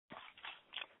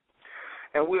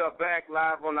And we are back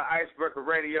live on the Icebreaker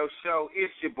Radio Show.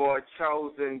 It's your boy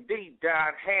Chosen D.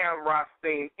 Ham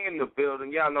Rothstein in the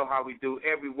building. Y'all know how we do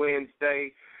every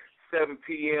Wednesday, 7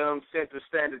 p.m. Central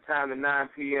Standard Time to 9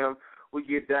 p.m. We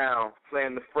get down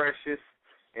playing the freshest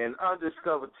and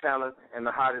undiscovered talent and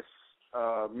the hottest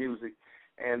music.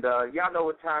 And y'all know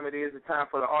what time it is. It's time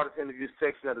for the artist interview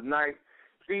section of the night.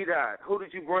 D-Dot, who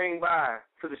did you bring by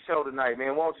to the show tonight,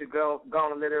 man? Why don't you go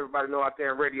and let everybody know out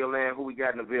there in Radio Land who we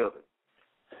got in the building?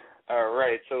 All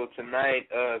right, so tonight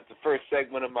is the first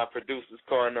segment of my Producer's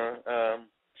Corner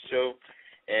show,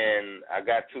 and I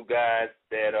got two guys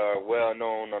that are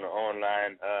well-known on the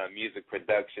online music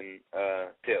production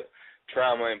tip.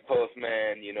 Traumah and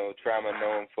Postman, you know, Traumah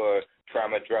known for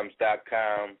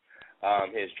TraumahDrums.com,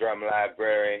 his drum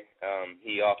library.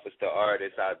 He offers to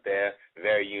artists out there,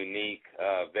 very unique,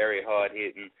 very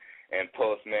hard-hitting, and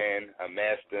Postman, a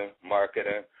master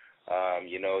marketer.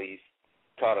 You know, he's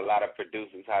taught a lot of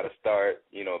producers how to start,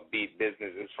 you know, beat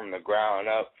businesses from the ground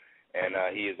up, and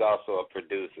he is also a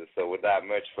producer. So without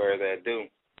much further ado.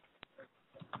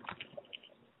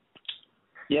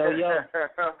 Yo.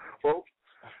 Well,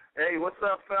 hey, what's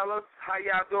up, fellas? How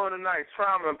y'all doing tonight?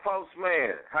 Traumah and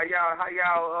Postman. How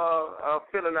y'all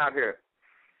feeling out here?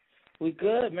 We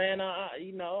good, man. I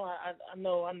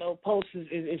know Post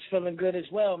is feeling good as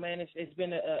well, man. It's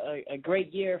been a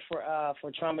great year for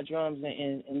Traumah Drums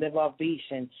and Live Off Beats,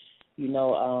 and you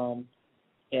know,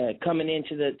 coming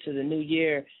into the new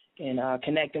year and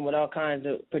connecting with all kinds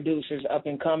of producers up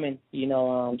and coming. You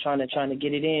know, trying to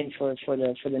get it in for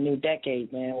the new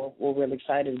decade, man. We're really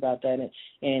excited about that,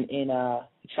 and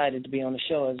excited to be on the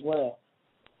show as well.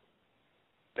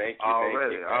 Thank you.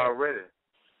 Already.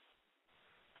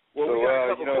 Well, so, we got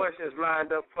a couple questions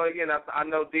lined up for you, and I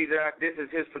know DJ, this is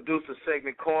his producer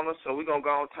segment corner, so we're going to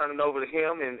go and turn it over to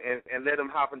him and let him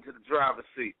hop into the driver's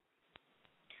seat.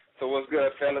 So what's good,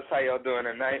 fellas? How y'all doing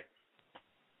tonight?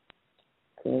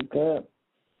 Good.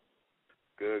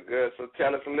 Good. So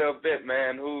tell us a little bit,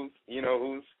 man, who's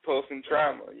Postman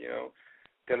Traumah, you know.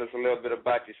 Tell us a little bit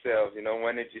about yourselves, you know,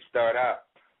 when did you start out?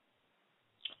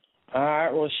 All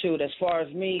right, well, shoot, as far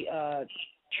as me,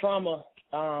 Traumah,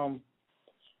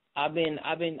 I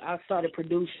started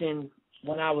producing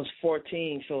when I was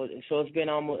 14, so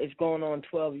it's going on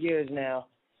 12 years now.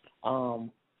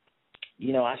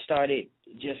 You know, I started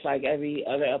just like every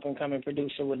other up and coming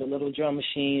producer with a little drum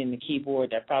machine and a keyboard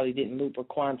that probably didn't loop or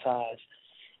quantize.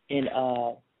 And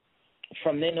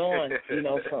from then on, you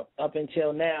know, from up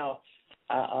until now,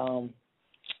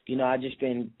 I just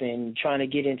been trying to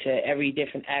get into every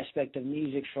different aspect of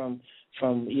music from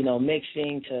you know,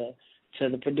 mixing to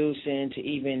the producing, to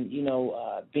even, you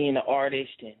know, being an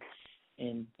artist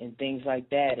and things like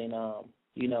that. And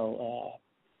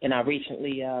and I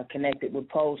recently connected with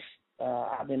Post.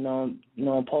 I've been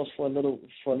knowing Post for a little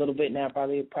bit now,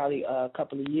 probably a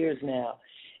couple of years now.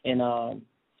 And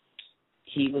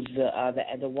he was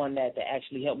the one that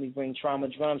actually helped me bring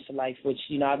Traumah Drums to life, which,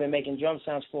 you know, I've been making drum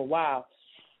sounds for a while.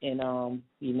 And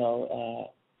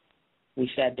we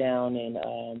sat down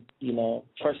and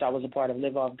first I was a part of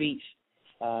Live Off Beats.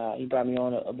 He brought me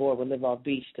on aboard with Live Off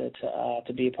Beats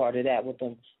to be a part of that with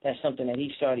him. That's something that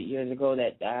he started years ago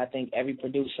that I think every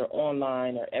producer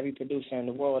online or every producer in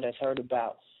the world has heard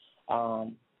about.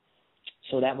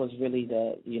 So that was really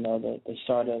the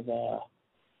start of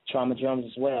Traumah Drums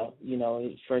as well. You know,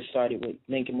 it first started with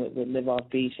linking with Live Off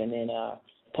Beats, and then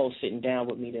Post sitting down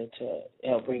with me to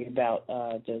help bring about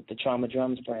the Traumah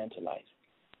Drums brand to life.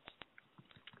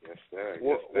 Yes, sir.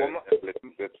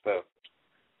 Good stuff.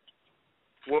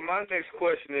 Well, my next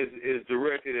question is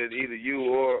directed at either you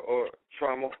or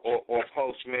Traumah or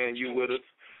Postman, you with us.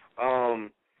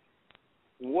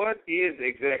 What is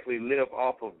exactly Live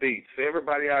Off of Beats? For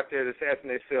everybody out there that's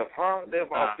asking themselves,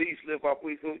 Live Off Beats, Live Off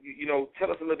Beats, you know, tell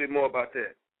us a little bit more about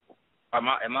that. Am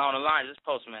I on the line? Is this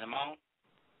Postman? Am I on?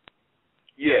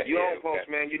 Yeah, you're on,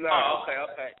 Postman. You live. Oh,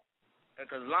 okay.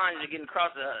 Because lines are getting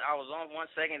crossed. I was on 1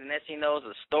 second, and next thing you know, it's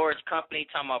a storage company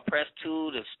talking about press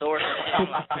 2 to storage. I'm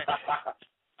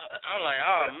like,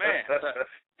 oh, man.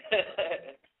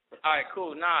 All right,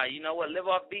 cool. Nah, you know what? Live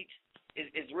Off Beats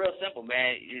is real simple,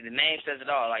 man. The name says it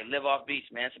all. Like, Live Off Beats,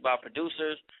 man. It's about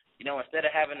producers. You know, instead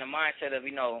of having the mindset of,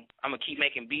 you know, I'm going to keep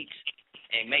making beats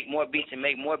and make more beats and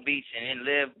then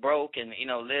live broke and, you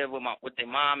know, live with their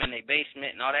mom in their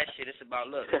basement and all that shit. It's about,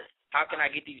 look, how can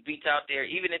I get these beats out there,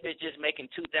 even if it's just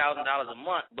making $2,000 a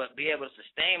month, but be able to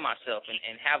sustain myself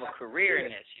and have a career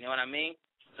in this, you know what I mean?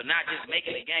 So not just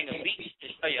making a gang of beats to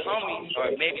show your homies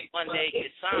or maybe one day get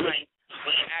signed,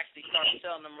 but to actually start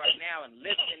selling them right now and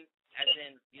living, as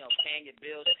in, you know, paying your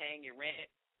bills, paying your rent,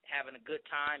 having a good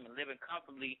time and living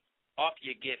comfortably off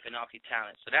your gift and off your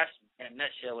talent. So that's, in a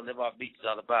nutshell, what Live Off Beats is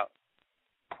all about.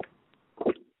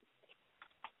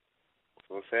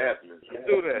 What's happening?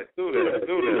 Do that.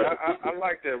 I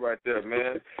like that right there,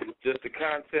 man. Just the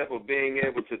concept of being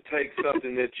able to take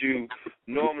something that you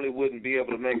normally wouldn't be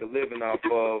able to make a living off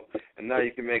of, and now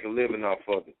you can make a living off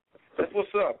of it. That's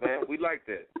what's up, man. We like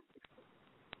that.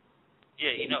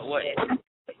 Yeah, you know what?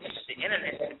 The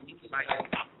internet, like,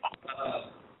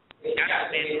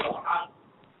 that's been,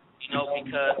 you know,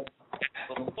 because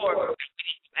before we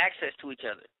didn't have access to each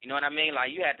other. You know what I mean?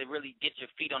 Like, you had to really get your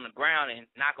feet on the ground and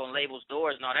knock on labels'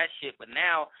 doors and all that shit. But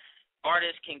now,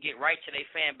 artists can get right to their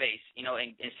fan base, you know,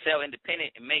 and sell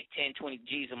independent and make 10, 20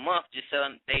 G's a month just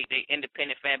selling they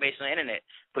independent fan base on the internet.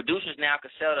 Producers now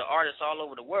can sell to artists all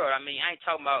over the world. I mean, I ain't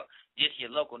talking about just your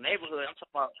local neighborhood. I'm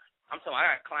talking about I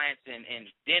got clients in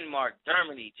Denmark,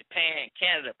 Germany, Japan,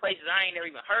 Canada, places I ain't never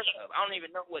even heard of. I don't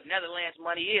even know what Netherlands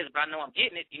money is, but I know I'm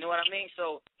getting it. You know what I mean?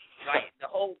 So, like, the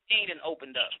whole thing done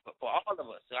opened up for all of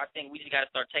us. So I think we just got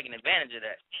to start taking advantage of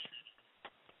that.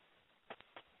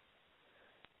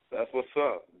 That's what's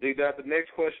up. D-Dot, the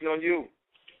next question on you.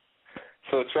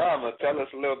 So, Trauma, tell us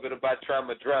a little bit about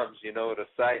Trauma Drums, you know, the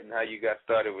site and how you got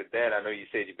started with that. I know you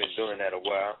said you've been doing that a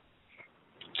while.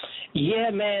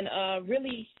 Yeah, man,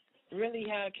 really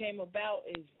how it came about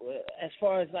is as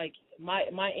far as like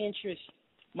my interest,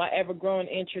 my ever-growing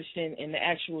interest in the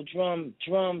actual drum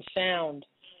sound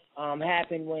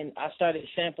happened when I started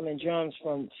sampling drums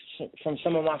from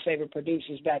some of my favorite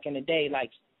producers back in the day,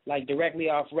 like directly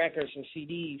off records or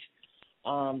CDs.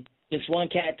 This one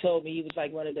cat told me he was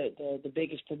like one of the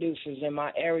biggest producers in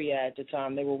my area at the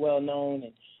time. They were well known,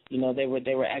 and you know they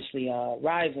were actually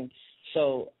rising.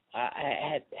 So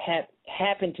I had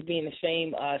happened to be in the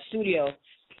same studio,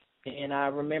 and I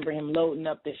remember him loading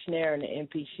up the snare in the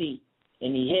MPC,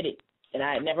 and he hit it. And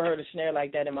I had never heard a snare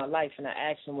like that in my life, and I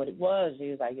asked him what it was. He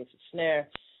was like, "It's a snare."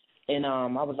 And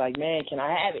I was like, "Man, can I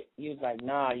have it?" He was like,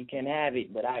 "Nah, you can't have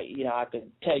it, but I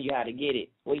could tell you how to get it."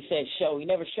 Well, he said show. He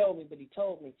never showed me, but he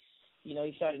told me. You know,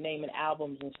 he started naming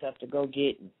albums and stuff to go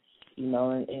get, you know,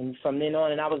 and from then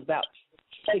on, and I was about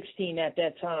 16 at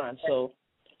that time, so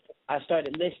I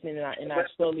started listening, and I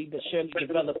slowly but surely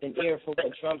developed an ear for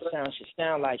what drum sound should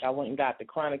sound like. I went and got the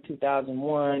Chronic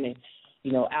 2001 and,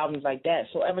 you know, albums like that.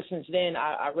 So ever since then,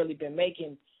 I really been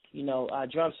making, you know,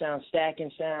 drum sounds,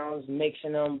 stacking sounds,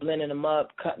 mixing them, blending them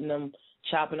up, cutting them,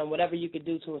 chopping them, whatever you could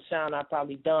do to a sound I've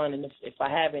probably done. And if I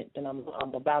haven't, then I'm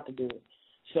about to do it.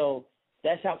 So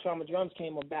that's how Trauma Drums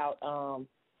came about,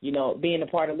 you know, being a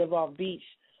part of Live Off Beats.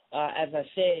 As I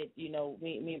said, you know,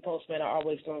 me and Postman are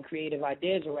always throwing creative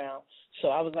ideas around. So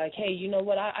I was like, hey, you know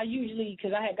what? I usually,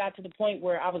 because I had got to the point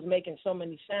where I was making so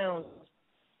many sounds,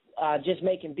 just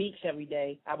making beats every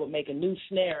day, I would make a new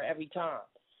snare every time.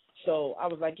 So I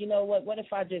was like, you know what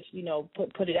if I just, you know,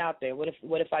 put it out there? What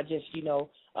if I just, you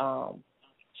know,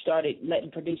 started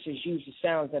letting producers use the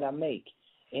sounds that I make?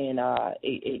 And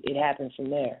it happened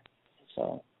from there.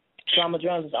 So Trauma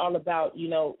Drums is all about, you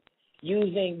know,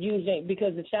 using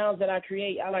because the sounds that I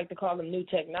create, I like to call them new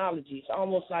technologies.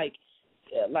 Almost like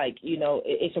you know,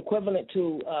 it's equivalent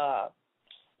to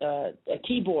a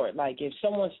keyboard. Like if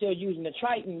someone's still using the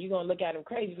Triton, you're gonna look at them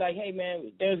crazy. Like, hey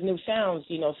man, there's new sounds,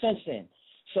 you know, since then.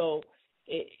 So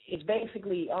it's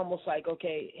basically almost like,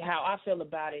 okay, how I feel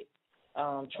about it.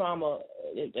 Trauma,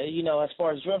 you know, as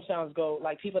far as drum sounds go,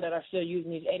 like people that are still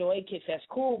using these 808 kits, that's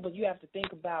cool, but you have to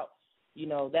think about, you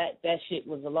know, that shit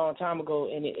was a long time ago,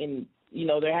 and you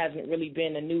know, there hasn't really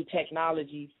been a new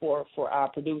technology for our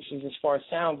producers as far as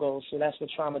sound goes. So that's what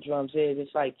Trauma Drums is.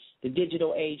 It's like the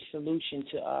digital age solution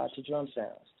to drum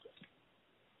sounds.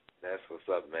 That's what's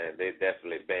up, man. They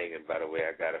definitely banging. By the way,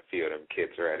 I got a few of them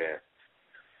kits right there.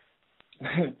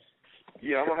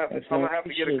 Yeah, I'm gonna have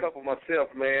to get a couple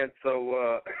myself, man.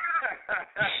 So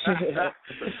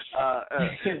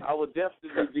I will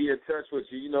definitely be in touch with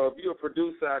you. You know, if you're a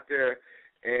producer out there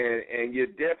and you're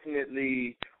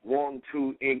definitely wanting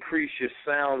to increase your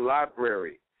sound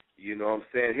library, you know what I'm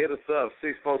saying, hit us up,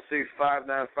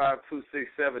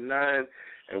 646-595-2679,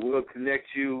 and we'll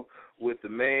connect you with the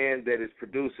man that is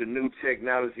producing new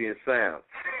technology and sound.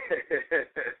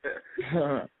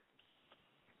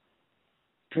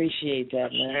 Appreciate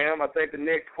that, man. Ham, I think the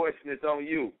next question is on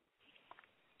you.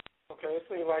 Okay, it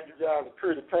seems like you guys are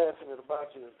pretty passionate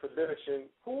about your production.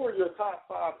 Who are your top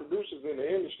 5 producers in the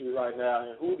industry right now,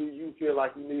 and who do you feel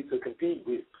like you need to compete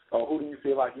with, or who do you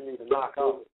feel like you need to knock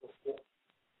out?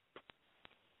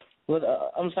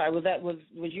 Well, I'm sorry, was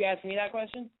you asking me that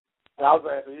question? I was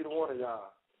asking either one of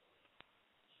y'all.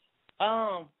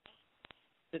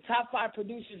 The top 5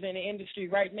 producers in the industry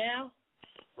right now?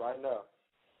 Right now.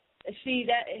 See,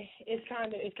 that it's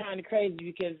kind of crazy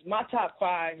because my top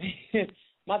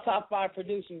five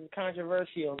producers are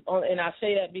controversial, and I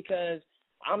say that because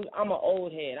I'm an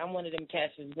old head. I'm one of them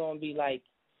cats that's gonna be like,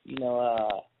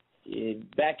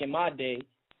 back in my day,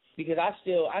 because I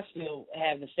still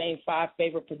have the same 5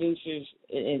 favorite producers.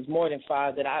 It's more than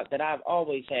 5 that I've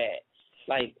always had.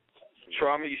 Like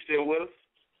Traumah, you still with us?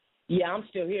 Yeah, I'm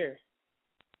still here.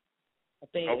 I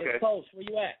think it's close. Where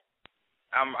you at?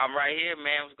 I'm right here,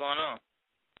 man. What's going on?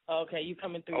 Okay, you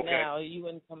coming through now. You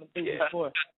wasn't coming through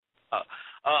before.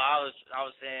 I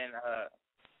was saying,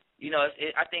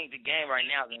 I think the game right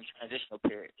now is in a transitional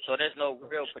period. So there's no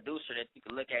real producer that you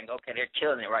can look at and go, okay, they're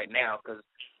killing it right now. Because,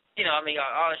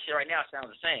 all this shit right now sounds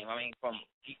the same. I mean, from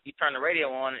you turn the radio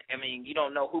on, you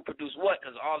don't know who produced what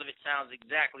because all of it sounds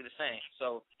exactly the same.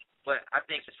 So, but I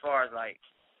think as far as, like,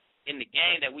 in the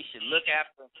game that we should look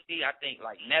after and see, I think,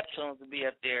 like, Neptunes would be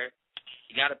up there.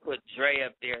 You got to put Dre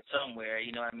up there somewhere,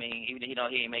 you know what I mean? Even though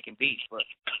he ain't making beats, but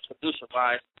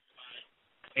producer-wise.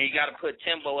 And you got to put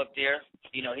Timbo up there.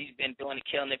 He's been doing it,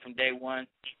 killing it from day one.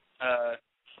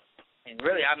 And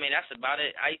really, that's about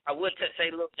it. I would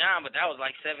say Lil Jon, but that was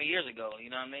like 7 years ago, you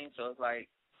know what I mean? So it's like,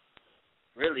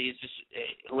 really, it's just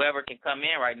whoever can come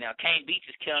in right now. Kane Beats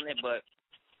is killing it, but,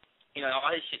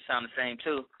 all his shit sound the same,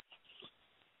 too.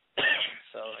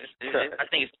 So I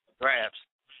think it's grabs.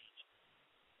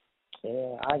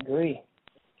 Yeah, I agree.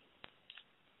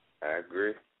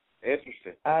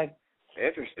 Interesting. I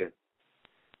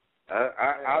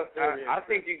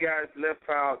think you guys left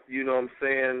out, you know what I'm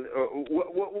saying?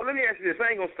 Well, let me ask you this.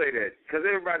 I ain't going to say that because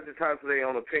everybody's entitled to their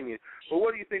own opinion. But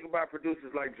what do you think about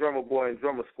producers like Drummer Boy and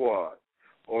Drummer Squad?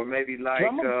 Or maybe like,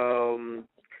 go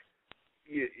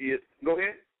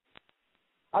ahead.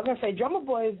 I was going to say Drummer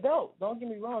Boy is dope. Don't get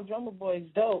me wrong. Drummer Boy is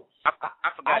dope. I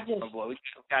forgot Drummer Boy. We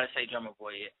got to say Drummer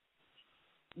Boy,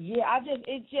 Yeah,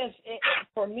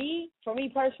 for me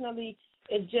personally,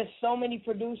 it's just so many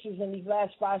producers in these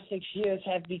last 5-6 years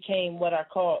have became what I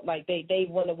call, like, they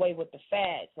went away with the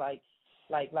fads. Like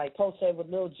Post said with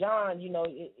Lil Jon, he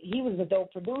was a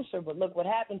dope producer, but look what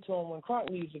happened to him when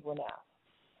crunk music went out.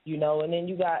 And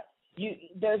then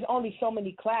there's only so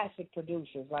many classic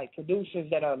producers, like producers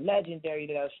that are legendary,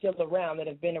 that are still around, that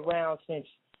have been around since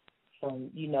from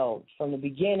the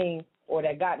beginning, or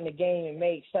that got in the game and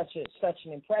made such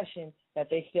an impression that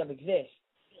they still exist.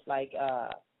 Like,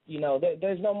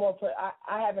 there's no more.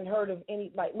 I haven't heard of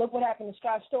any. Like, look what happened to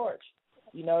Scott Storch.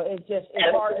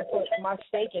 It's hard to put my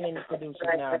stake in any producers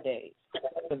nowadays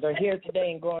because they're here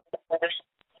today and going.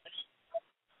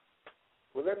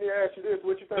 Well, let me ask you this: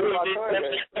 what you think about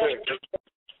Kanye?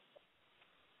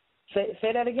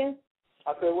 Say that again.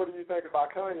 I said, what do you think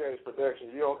about Kanye's production?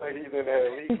 You don't think he's in that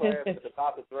elite class with the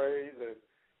Dr. Dre's and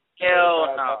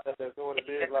hell no. That's doing it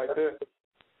big like this?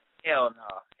 Hell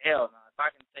no. If I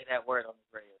can say that word on the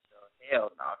radio show, hell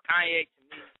no. Kanye, to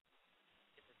me,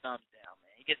 is a thumbs down,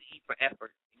 man. He gets E for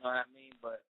effort, you know what I mean?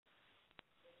 But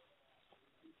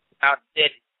out there,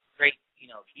 great,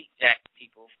 beat jack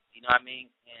people, you know what I mean?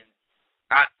 And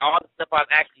all the stuff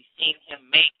I've actually seen him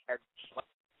make has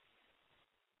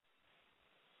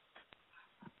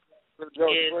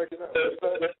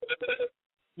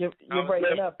You're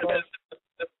breaking up, bro.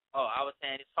 Oh, I was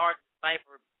saying it's hard to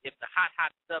decipher if the hot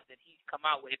stuff that he's come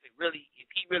out with, if he really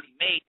made